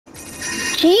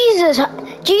Jesus,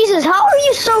 Jesus, how are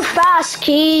you so fast,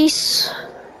 Keys? I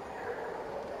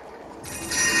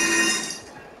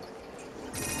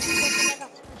got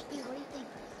super speed. What do you think?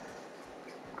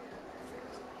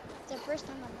 It's the first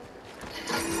time I've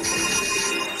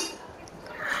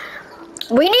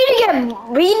ever. We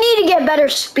need to get better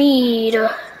speed. No!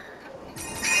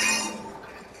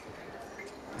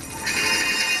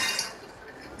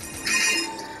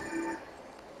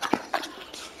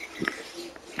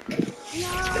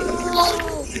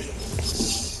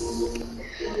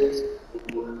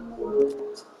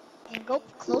 And go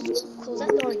close that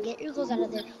door. Get your clothes out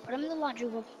of there. Put them in the laundry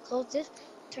room. Close this.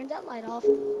 Turn that light off.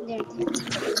 And everything.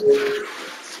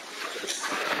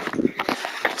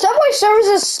 Subway Surfers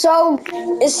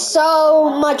is so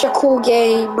much a cool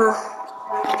game.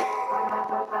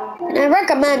 And I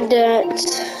recommend it.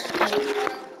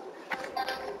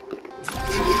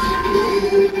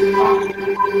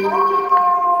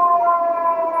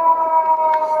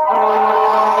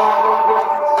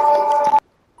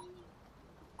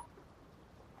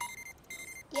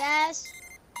 Yes.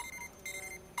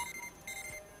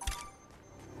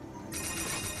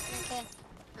 Okay.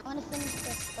 I want to finish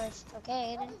this first.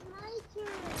 Okay, Aiden? It's my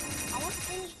turn. I want to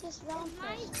finish this round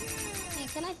first. Hey,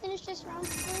 can I finish this round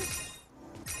first?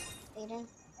 Aiden?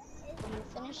 I'm going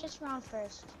to finish this round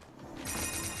first.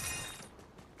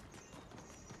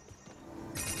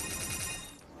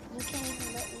 You can't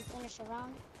even let me finish a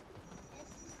round?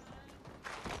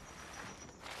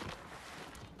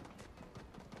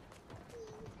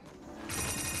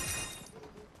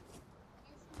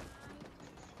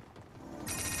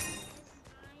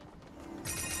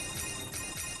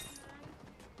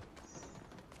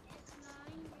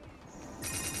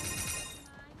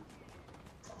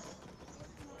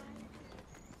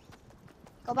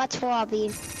 Go back to lobby.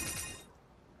 It's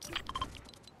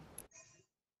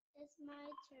my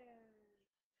turn.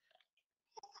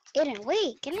 Aiden,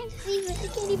 wait. Can I even? I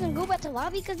can't even go back to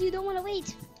lobby because you don't want to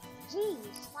wait.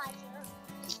 Jeez. My turn.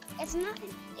 It's not.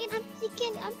 Aiden,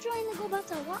 I'm trying to go back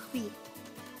to lobby.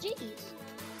 Jeez.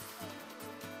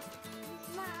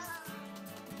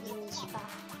 Aiden, stop.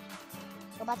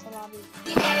 Go back to lobby.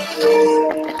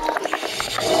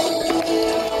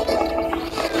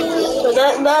 So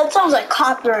that sounds like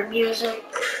copyright music.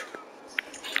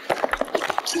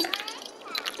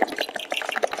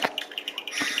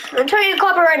 I'm telling you,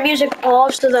 copyright music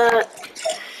belongs to that.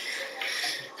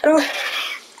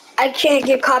 I can't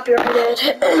get copyrighted.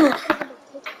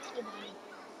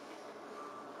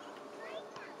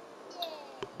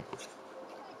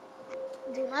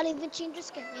 Do not even change your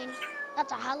skin, man.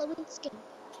 That's a Halloween skin.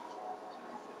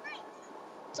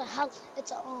 It's a Fortnite.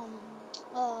 It's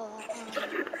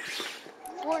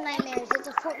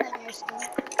a Fortnite skin.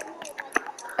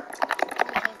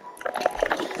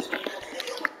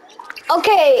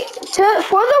 Okay,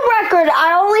 for the record,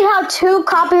 I only have 3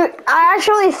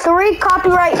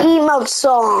 copyright emote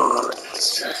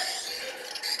songs.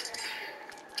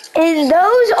 And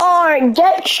those are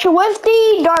Get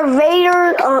Swifty, Darth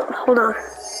Vader, hold on.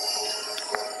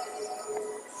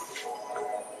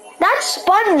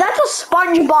 That's a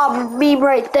SpongeBob meme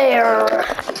right there.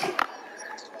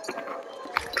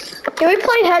 Can we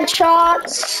play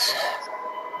Headshots?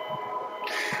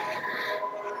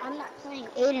 I'm not playing.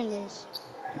 Aiden is.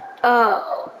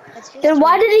 Oh. Then Then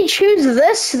why did he choose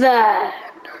this then?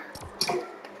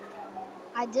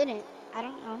 I didn't. I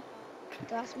don't know.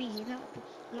 Don't ask me. He's not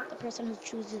the person who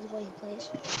chooses what he plays.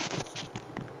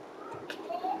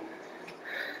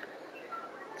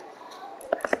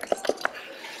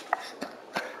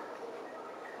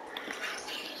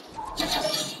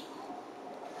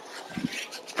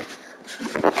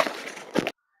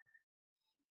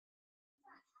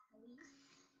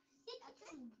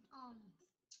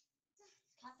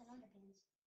 Captain Underpants.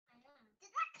 I know.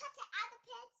 Did that cut the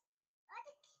underpants? Or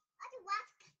the watch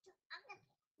cut the underpants?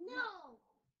 No.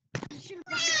 You should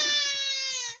have.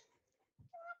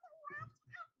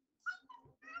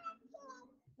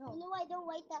 No. You know I don't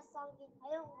like that song. I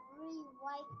don't really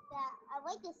like that. I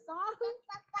like the song, but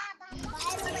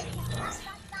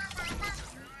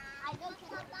I don't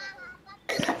like that.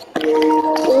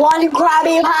 One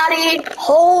Krabby Patty,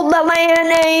 hold the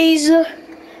mayonnaise.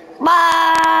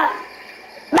 Bye.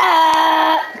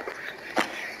 Bye.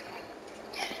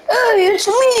 Hey, it's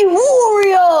me,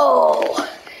 Wario.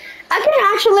 I can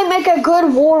actually make a good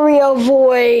Wario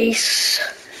voice.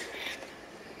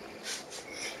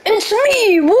 It's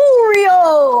me,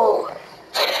 Wario.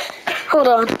 Hold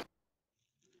on.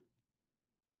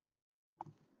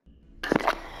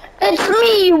 It's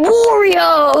me, Wario.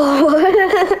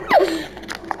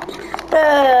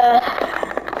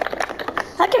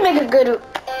 I can make a good.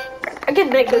 I can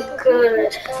make a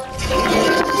good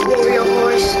Wario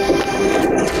voice.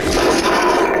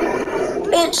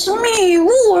 It's me,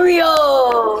 Wario!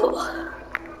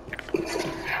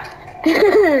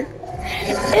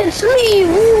 It's me,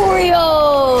 Wario!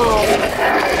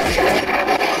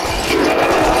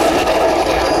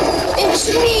 It's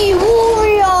me,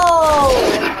 Wario!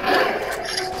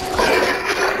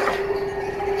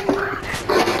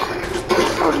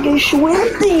 I'm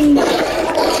sweaty.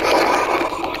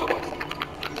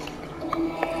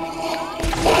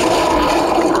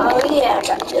 Oh yeah, I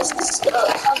got just the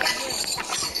stuff.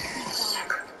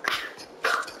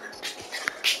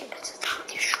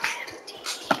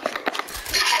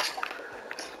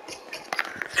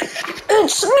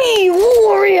 It's me,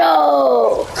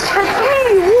 Wario! It's me,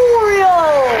 Wario!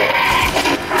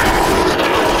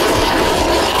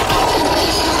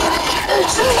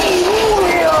 It's me,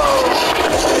 Wario!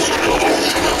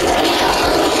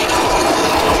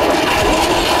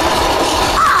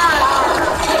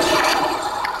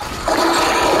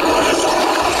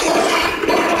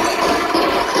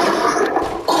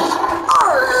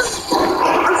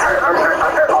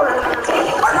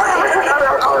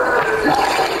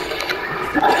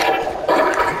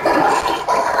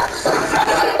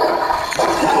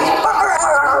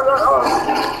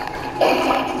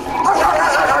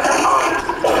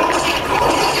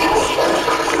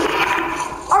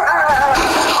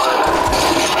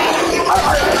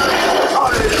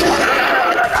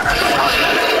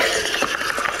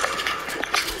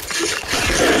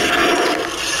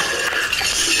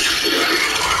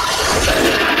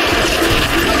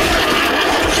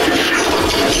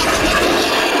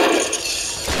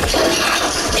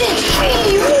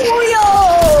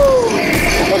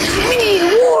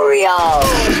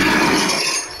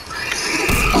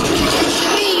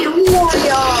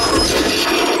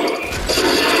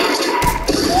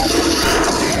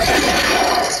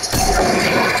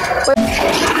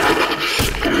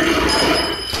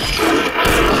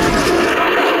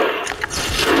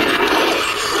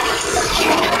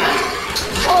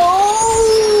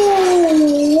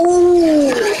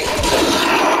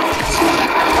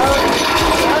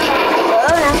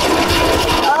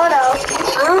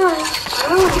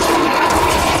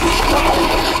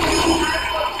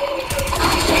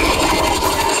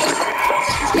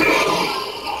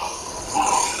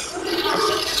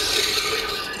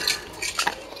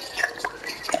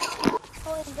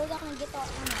 Go down and get that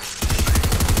ammo.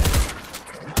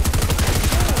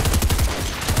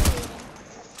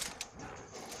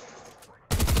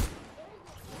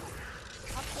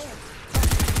 Up there.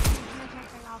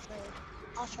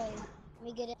 I'll show you. Let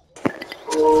me get it.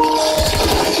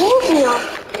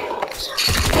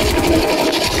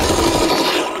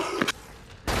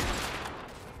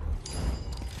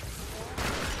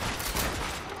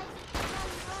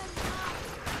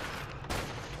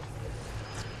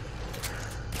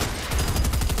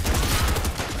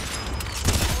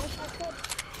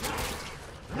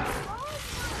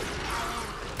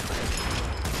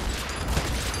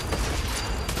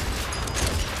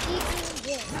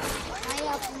 Now you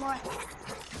have more.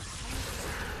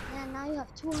 Yeah, now you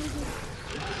have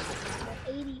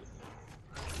 280.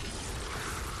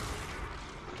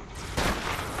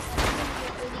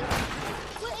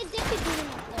 What is it doing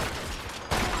up there?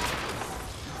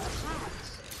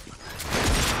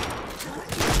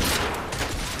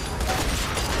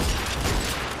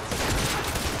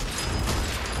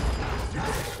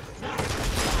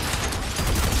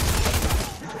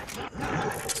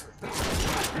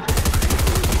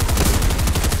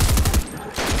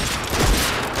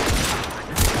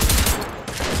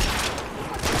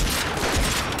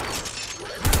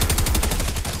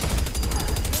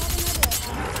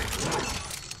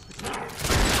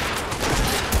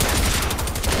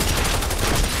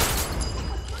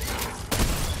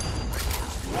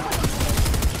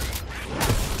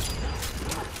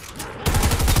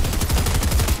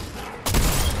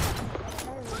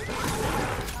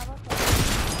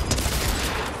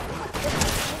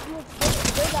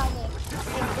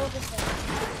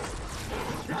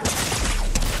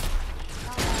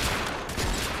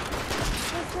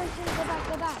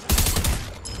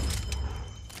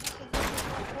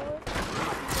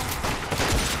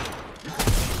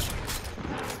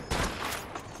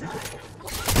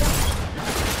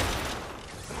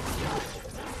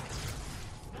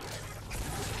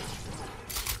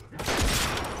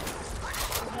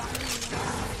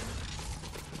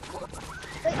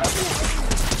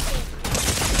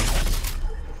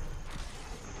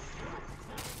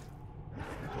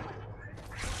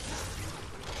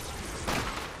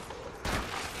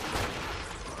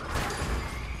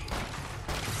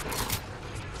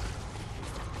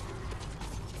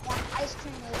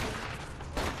 turn, Aiden.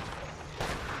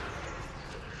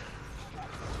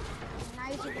 Now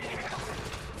you should be doing it.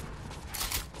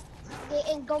 Okay,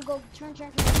 and go, turn. Go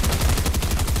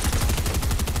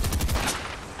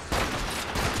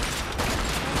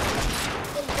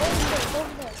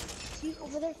over there. See,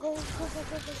 over there, go. Go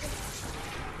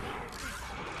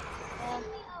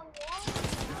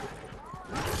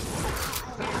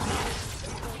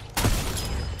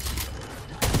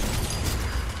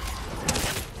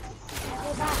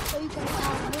back so you can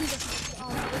win this. You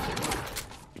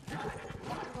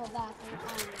have to go back and you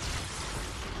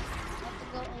have to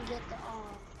go and get the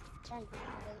turn.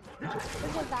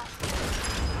 Look at that.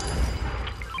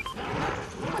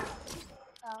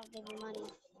 I'll give you money.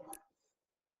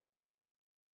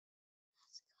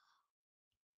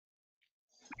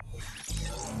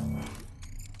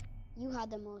 You had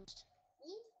the most.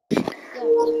 Yeah.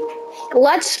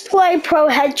 Let's play pro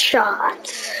headshot.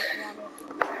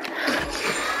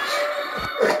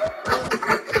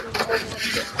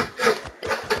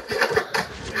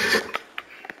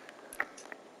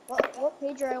 What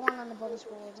page are I on the bonus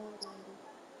rewards?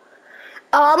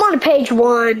 I'm on page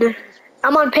 1.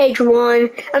 I'm on page 1.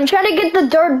 I'm trying to get the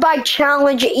dirt bike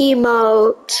challenge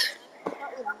emote.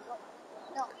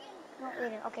 No,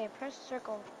 Aiden. Okay, press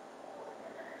circle.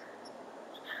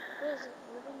 What is it?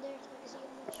 Live in there? Can I see how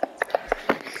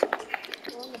much?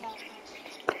 Go in the back house.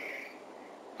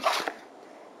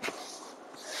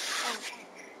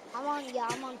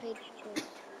 I'm on page 2.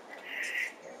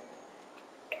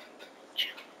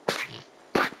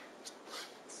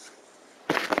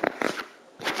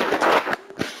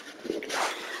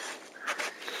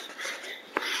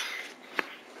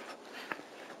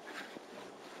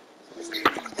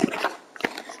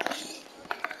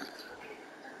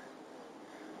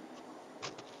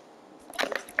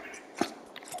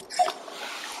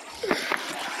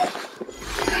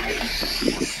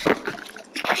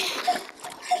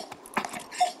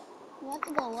 You have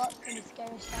to go up for the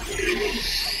scary stuff.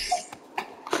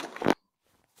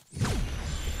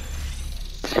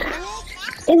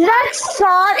 Is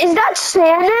that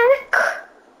Sonic?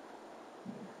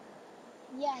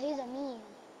 Yeah, he's a meme.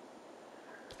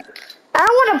 I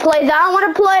don't want to play that. I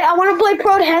want to play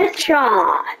pro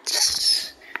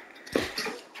headshots.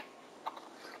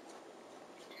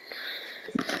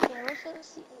 Okay, let's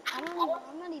just see. I'm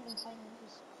not even playing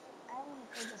this. I don't want to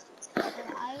play this.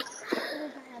 Every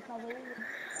time I probably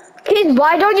would. Keith,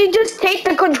 why don't you just take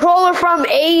the controller from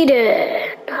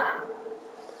Aiden?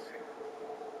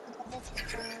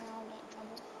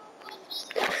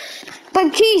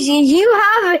 But Keith, you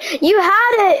had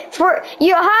it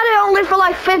only for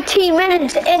like 15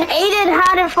 minutes, and Aiden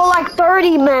had it for like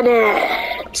 30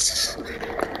 minutes.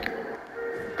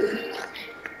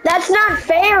 That's not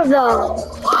fair, though.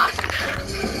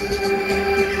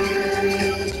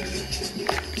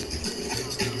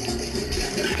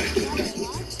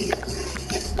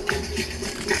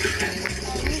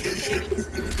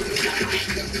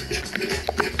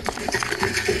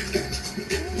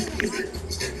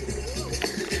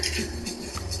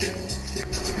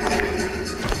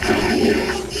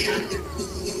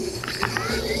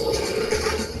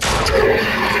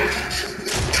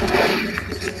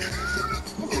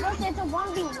 It's a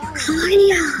 1v1.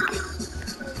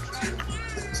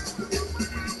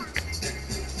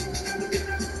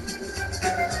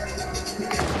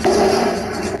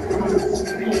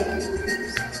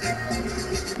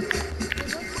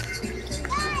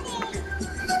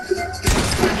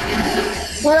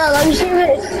 Hold on, let me see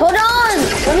it. Hold on!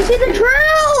 Let me see the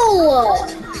drill!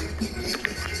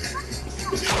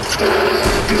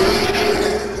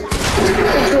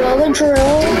 The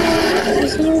drill. You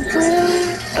see the drill?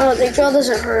 Oh, the drill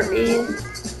doesn't hurt me.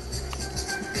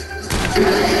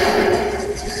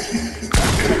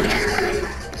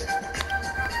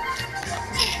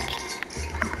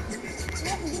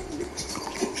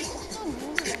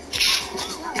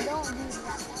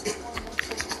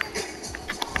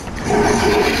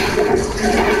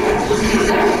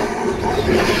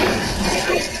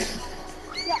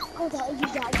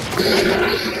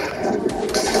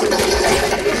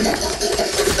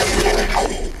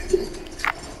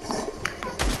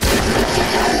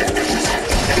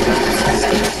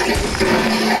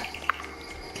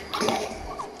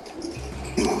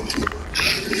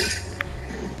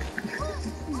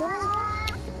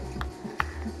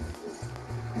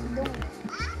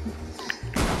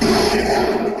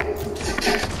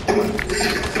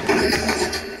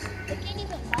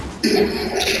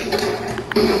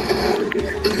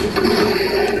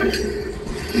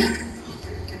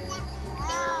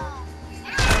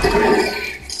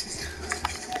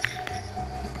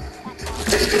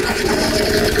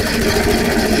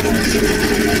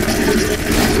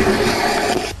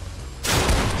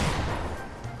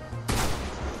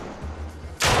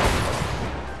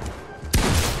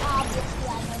 Obviously,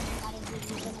 I know you gotta do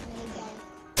this in a minigun.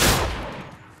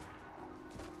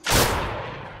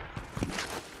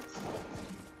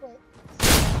 Wait.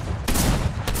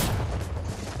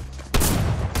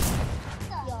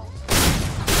 Yo.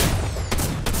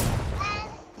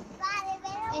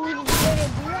 And you do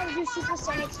you want to do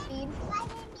supersonic speed?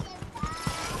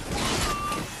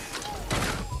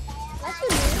 That's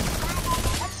what it is.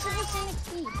 That's supersonic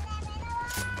speed.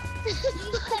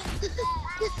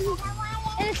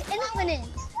 And it's infinite.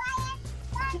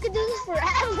 You could do this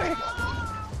forever.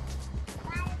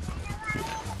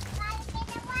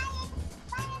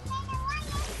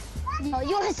 No,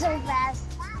 you are so fast.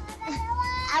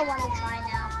 I want to try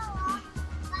now.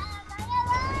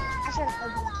 I should have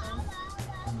told you.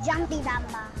 Jumpy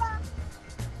Damba.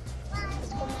 Let's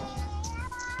go, man.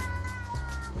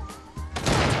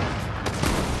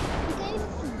 You can't even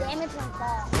do damage from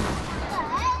fall.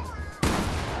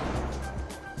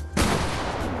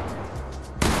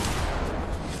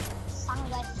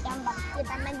 Sanggup Damba.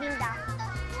 Kita naging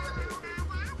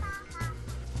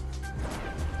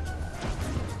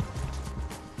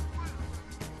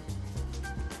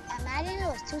Imagine it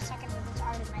was 2 seconds and it's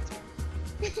already my turn.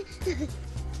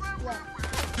 What?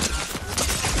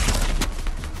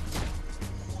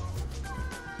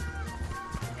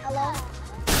 Hello?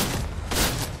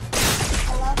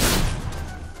 Hello?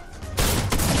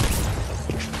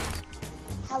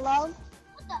 Hello?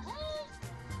 What the heck?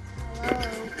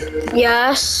 Hello?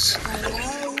 Yes.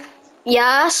 Hello?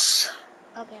 Yes.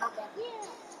 Okay.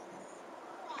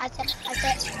 I said,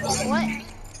 what?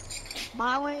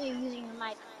 Why weren't you using your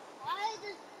mic?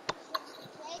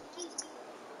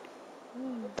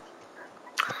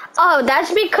 Oh,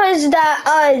 that's because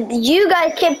that you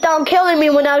guys kept on killing me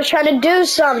when I was trying to do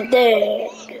something.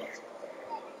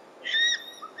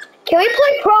 Can we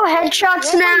play pro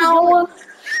headshots now?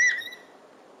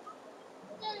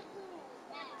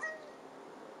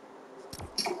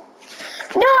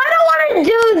 No, I don't want to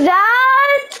do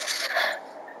that.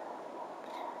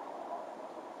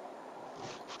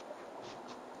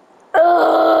 Ugh.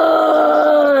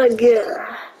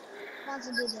 Want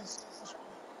to do this?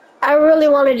 I really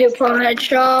want to do pro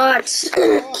headshots.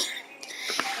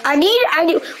 I need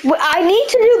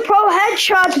to do pro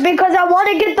headshots because I want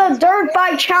to get the dirt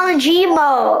bike challenge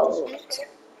emote.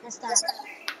 That's that.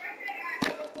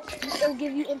 It'll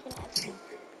give you infinite XP.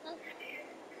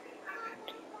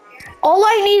 All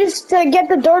I need is to get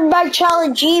the dirt bike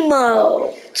challenge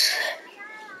emote.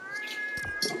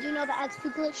 Do you know the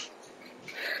XP glitch?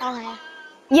 Okay.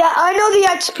 Yeah, I know the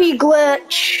XP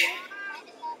glitch.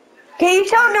 Can you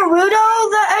tell Naruto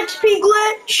the XP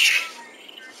glitch?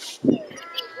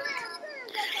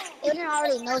 Aiden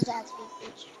already knows the XP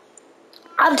glitch.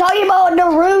 I'm talking about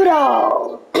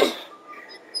Naruto.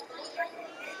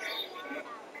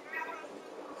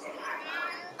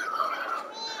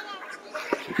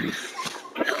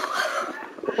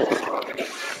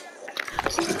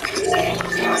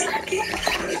 Yeah.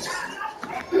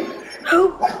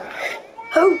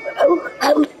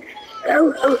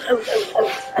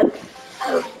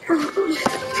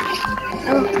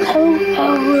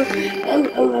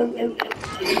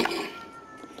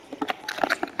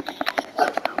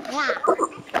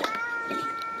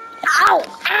 Ow!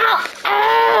 Ow!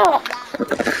 Ow!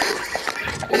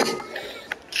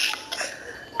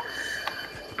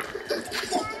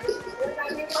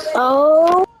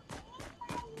 Oh.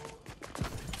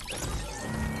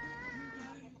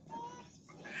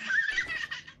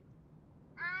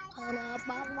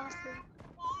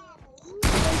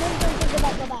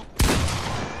 Go back.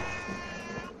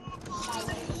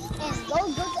 And go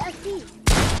to XP.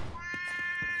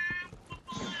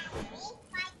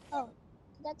 Oh,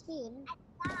 that's me.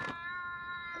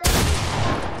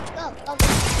 Go. Oh.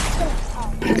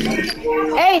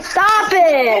 Hey, stop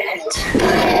it!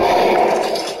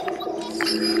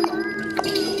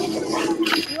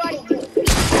 You already did.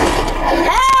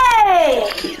 Hey!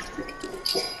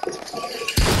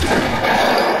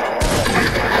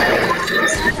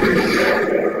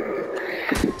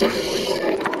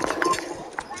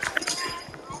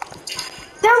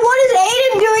 Then what is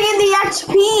Aiden doing in the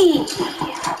XP?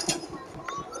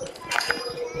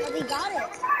 Because he got it.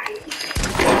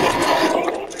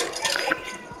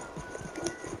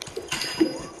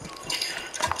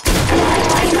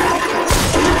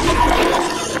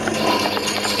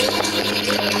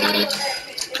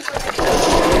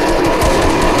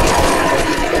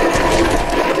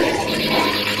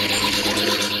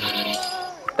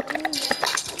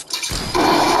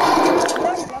 You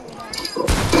already leveled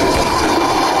up.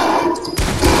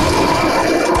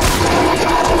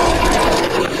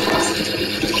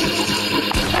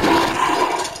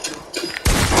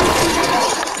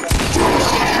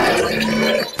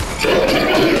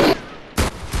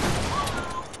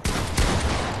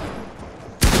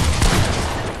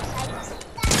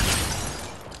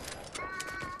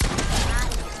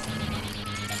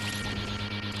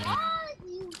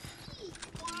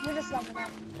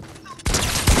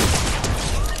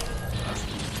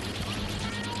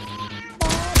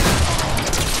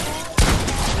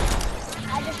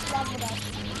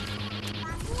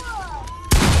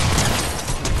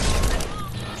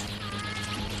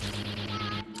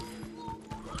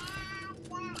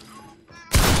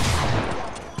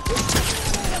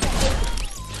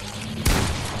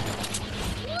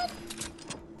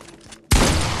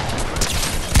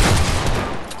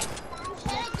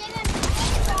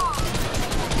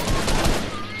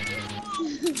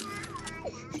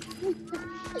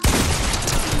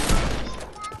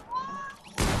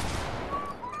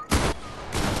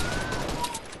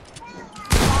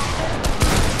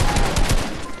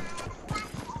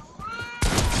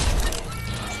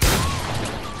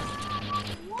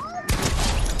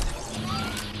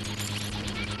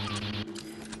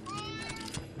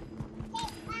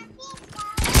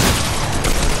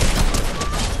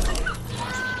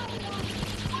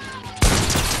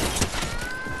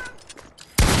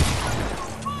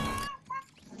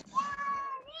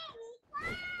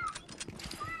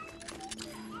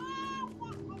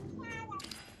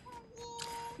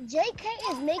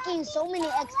 is making so many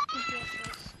XP crystals.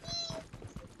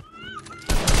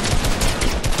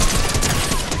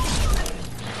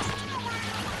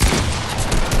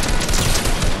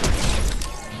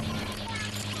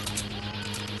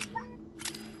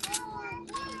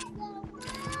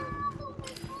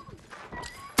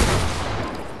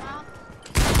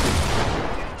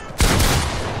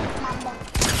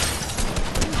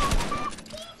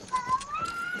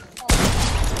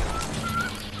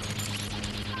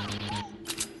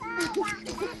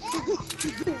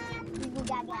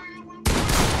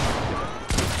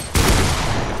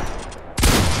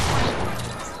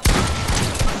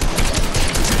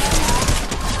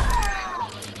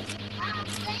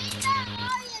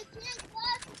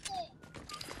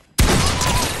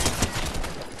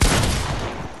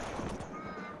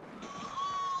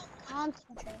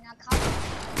 Concentrate, not concentrate.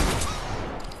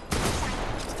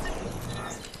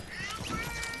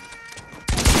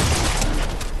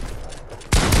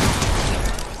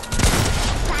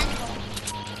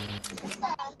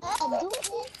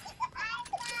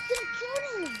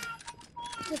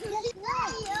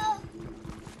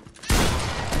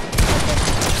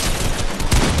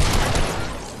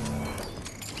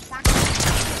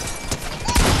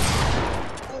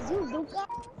 Is you Luca?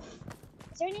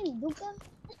 Is her name Luca?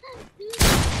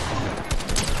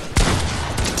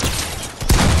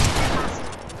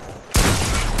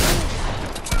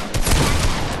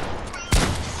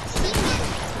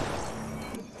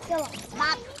 Kill him,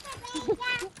 Bob.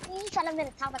 You shot him in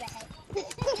the top of the head.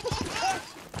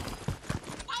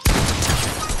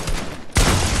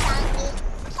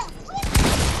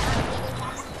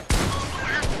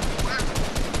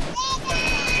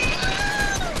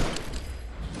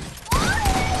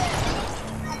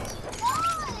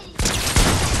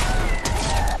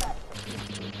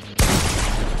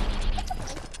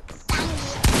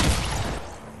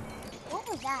 What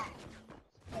was that?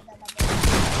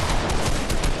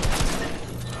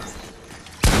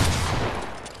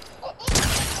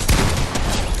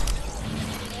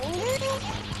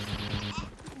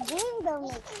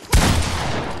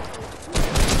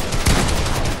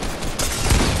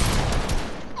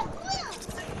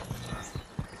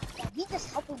 He just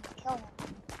helping to kill him.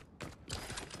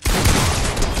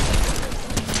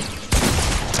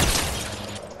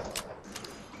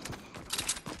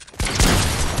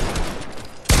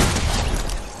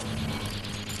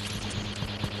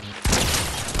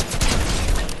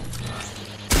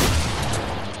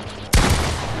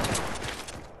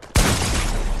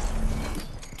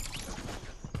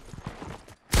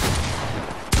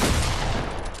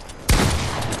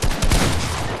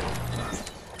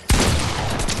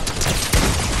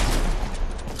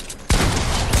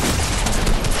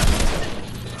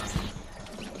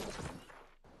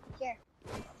 Here,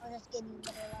 I'll just give you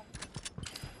better love.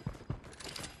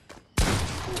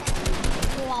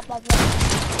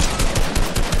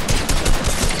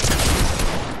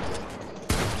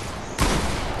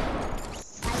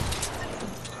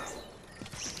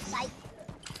 Psych.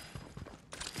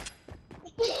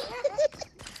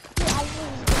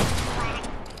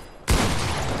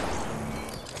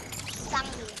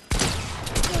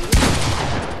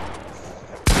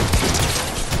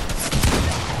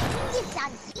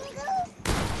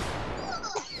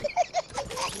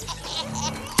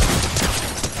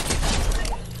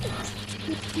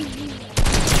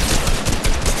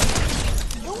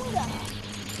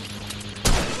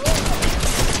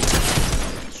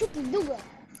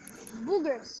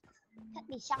 Boogers.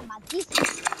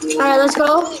 Alright, let's go.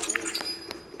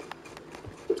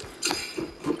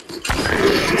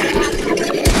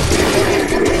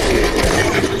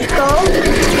 Let's go.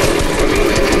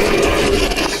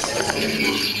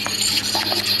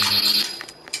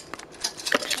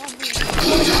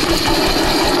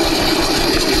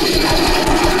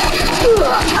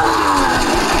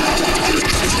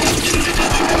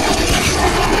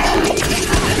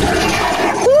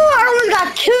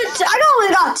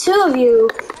 Two of you.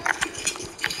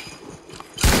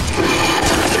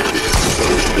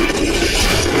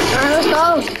 Alright, let's go.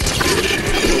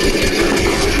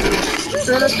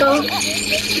 Alright, let's go.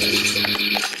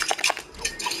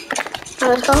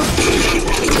 Alright, let's go.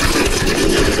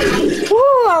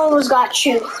 Ooh, I almost got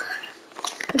you.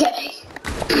 Okay.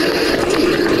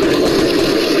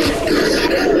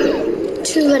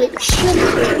 Too many sugar.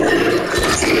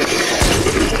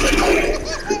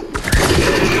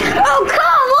 Oh,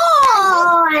 come on!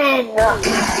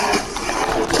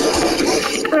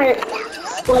 Alright,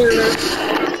 whatever.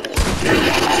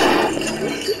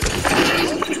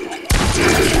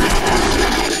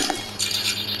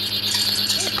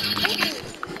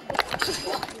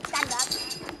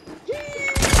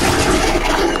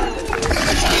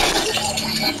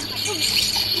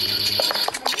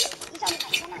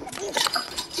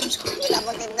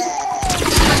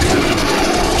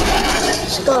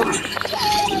 go.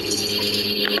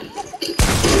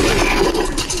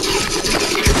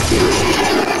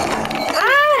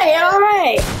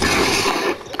 Alright.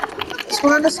 So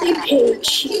we're on the same page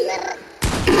here.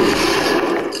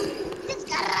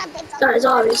 Guys,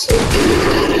 obviously.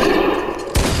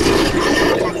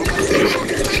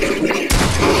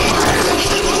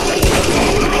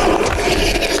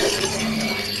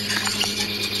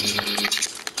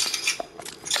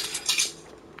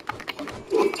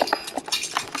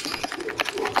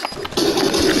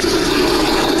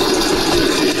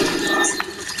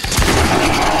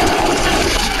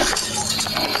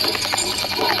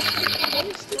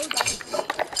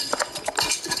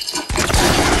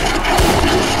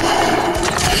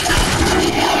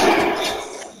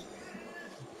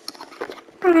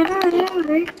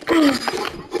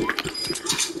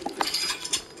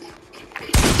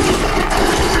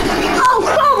 Oh,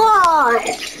 come on!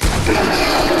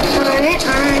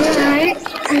 Alright.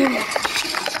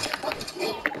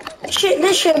 Shit,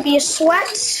 this should be a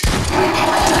sweat.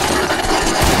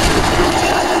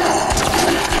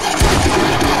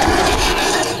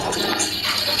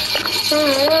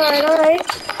 Alright.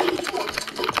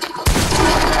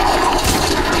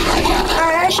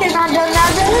 Alright, I should not done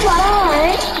that, but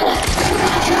alright.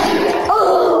 Oh,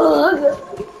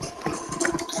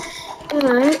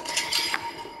 alright.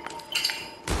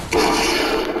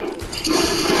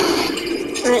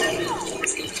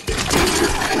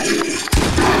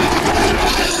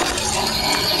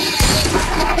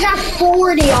 I got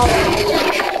 40 already.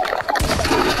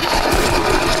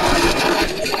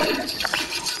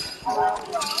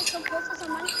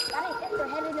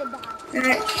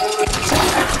 Alright.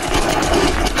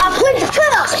 I'll put the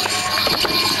fiddle.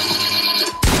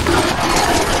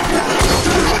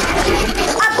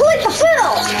 I put the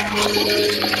fiddle.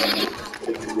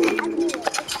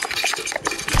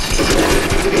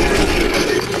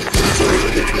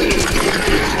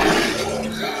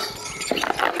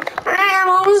 Alright, I'm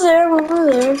almost there.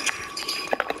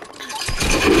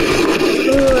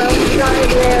 Ooh, I got it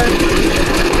there.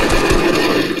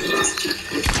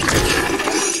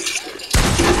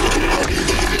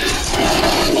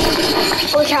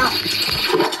 Watch out.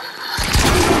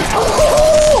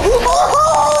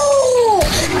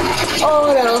 Oh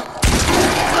no.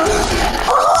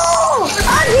 Oh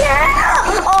yeah!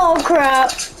 Oh crap.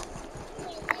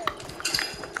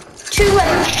 Too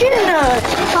much sugar.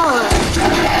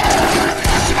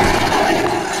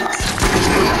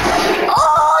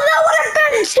 Oh, that would have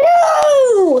been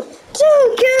two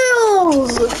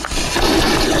kills.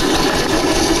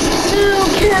 2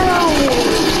 kills.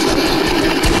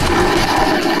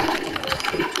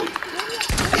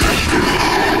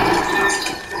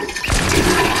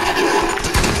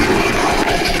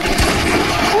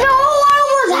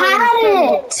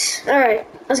 Alright,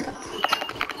 let's go.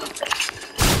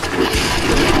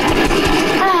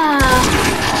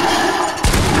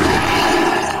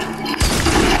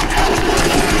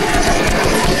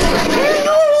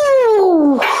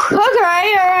 Ooh, okay,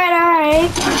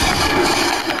 alright.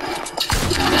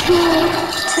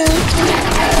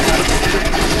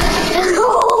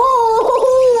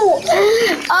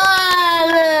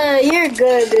 You're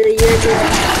good, dude. You're good.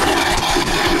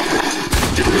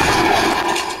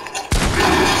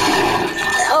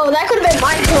 Oh, that could have been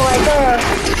my kill right there.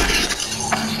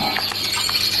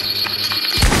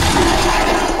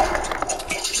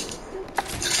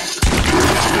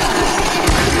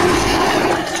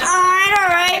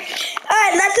 Alright.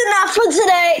 Alright, that's enough for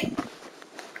today.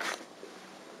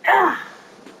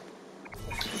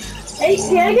 Hey,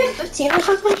 can I get 15 or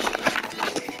something?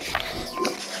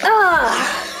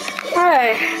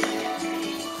 Alright.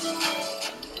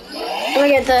 Let me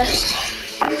get this.